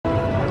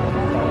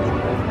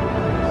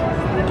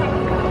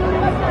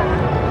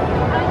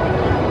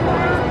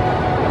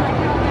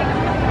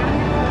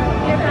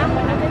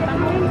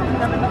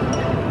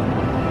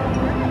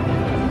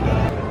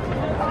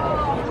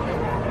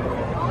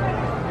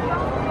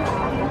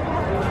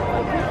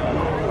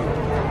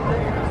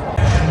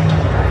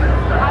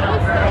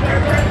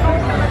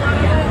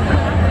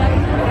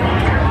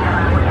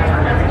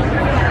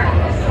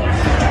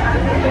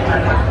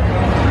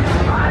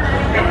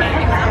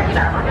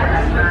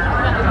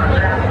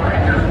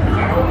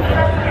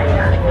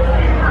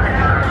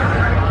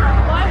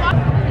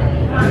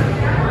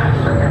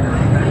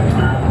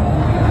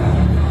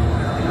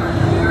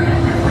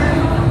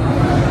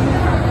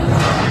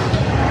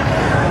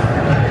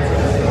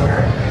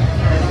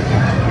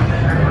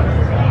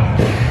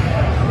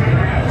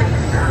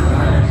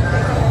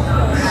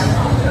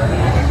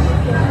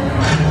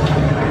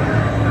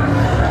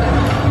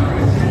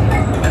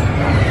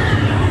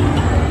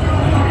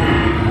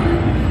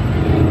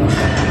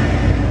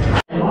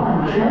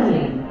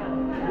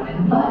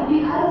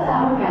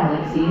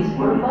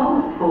were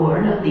both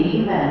born of the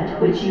event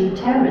which you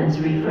Terrans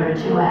refer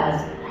to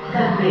as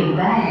the Big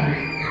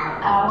Bang.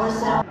 Our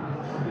sound.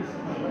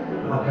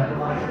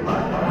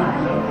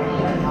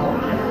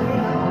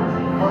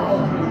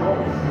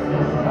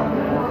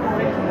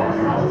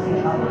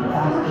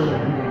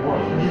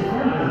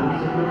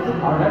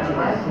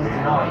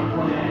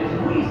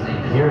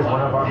 Here's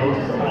one of our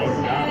most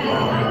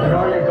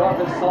Bernard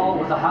Gotham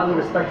was a highly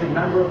respected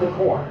member of the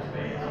court.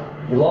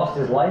 He lost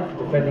his life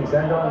defending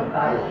Xandar in the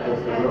battle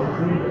against the real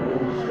Creed and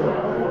will destroy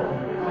our world.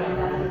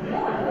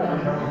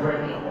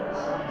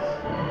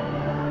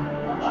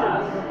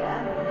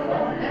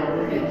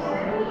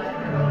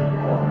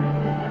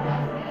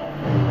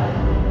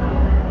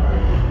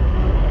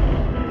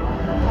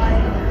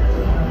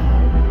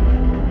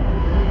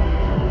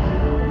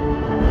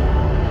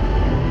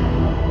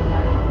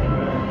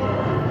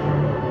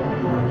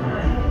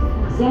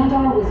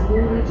 Xandar was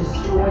nearly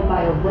destroyed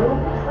by a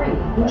rogue Kree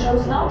who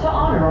chose not to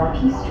honor our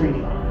peace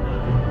treaty.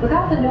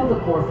 Without the Nova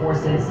Corps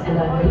forces and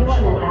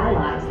unusual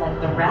allies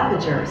like the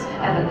Ravagers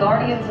and the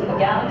Guardians of the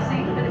Galaxy,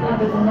 I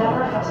would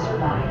never have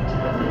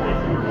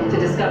survived. To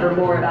discover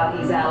more about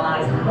these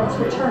allies, let's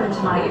return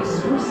to my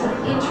exclusive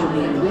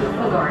interview with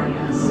the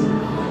Guardians.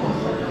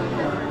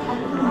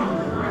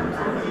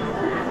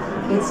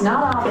 It's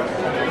not obvious.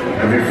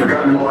 Have you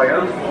forgotten who I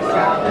am?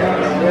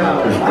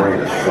 His brain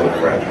is so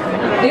fragile.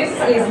 This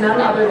is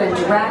none other than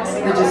Drax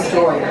the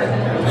Destroyer.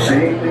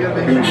 See?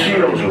 Even she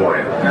knows who I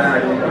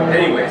am.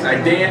 Anyways, I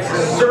danced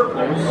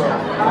circles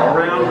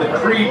around the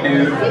Creed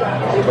dude.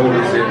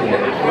 Totally sitting here.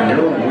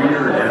 Your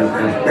weird and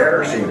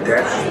embarrassing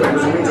dance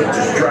things means a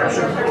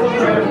distraction. You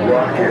can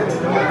rock it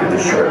in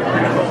the shred.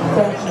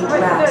 Thank you,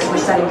 Drax, for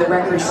setting the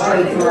record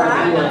straight for our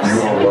viewers.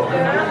 You are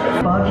welcome.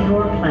 Above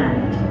your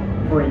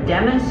planet for a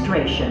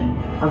demonstration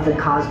of the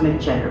cosmic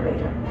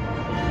generator.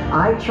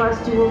 I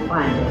trust you will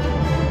find it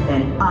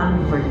an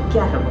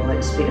unforgettable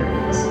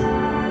experience.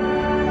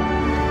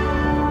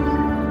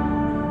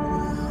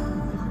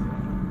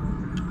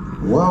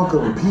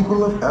 Welcome,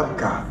 people of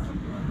Epcot,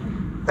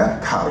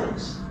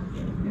 Epcoters,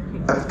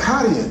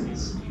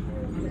 Epcotians,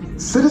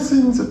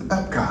 citizens of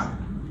Epcot.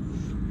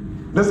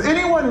 Does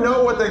anyone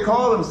know what they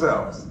call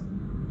themselves?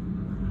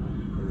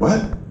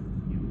 What?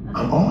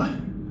 I'm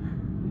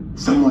on?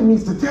 Someone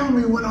needs to tell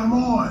me when I'm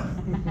on.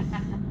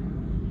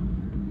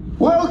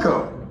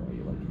 Welcome,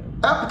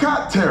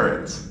 Epcot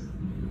Terrans.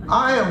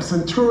 I am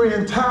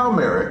Centurion Tal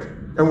Merrick,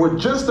 and we're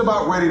just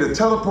about ready to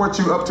teleport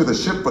you up to the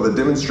ship for the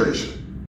demonstration.